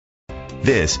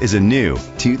This is a new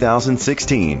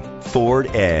 2016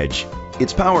 Ford Edge.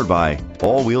 It's powered by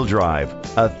all-wheel drive,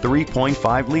 a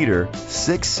 3.5-liter,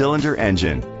 6-cylinder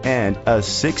engine, and a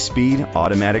 6-speed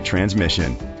automatic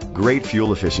transmission. Great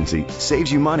fuel efficiency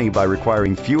saves you money by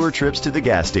requiring fewer trips to the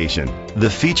gas station.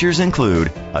 The features include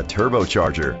a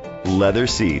turbocharger, leather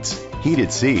seats,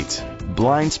 heated seats,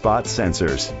 blind spot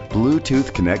sensors,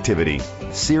 Bluetooth connectivity,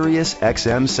 Sirius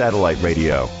XM satellite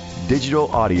radio,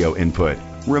 digital audio input,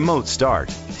 remote start,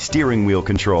 steering wheel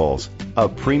controls, a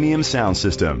premium sound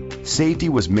system. Safety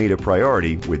was made a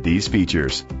priority with these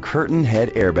features: curtain head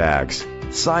airbags,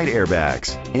 side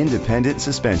airbags, independent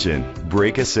suspension,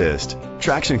 brake assist,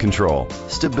 traction control,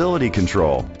 stability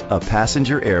control, a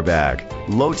passenger airbag,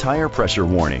 low tire pressure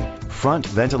warning, front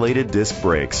ventilated disc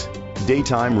brakes,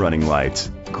 daytime running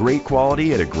lights. Great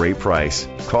quality at a great price.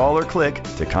 Call or click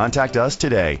to contact us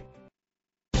today.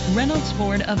 Reynolds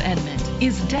Ford of Edmond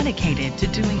is dedicated to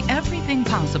doing everything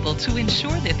possible to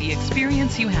ensure that the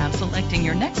experience you have selecting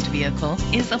your next vehicle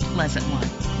is a pleasant one.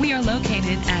 We are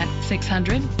located at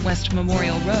 600 West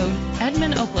Memorial Road,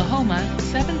 Edmond, Oklahoma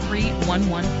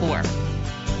 73114.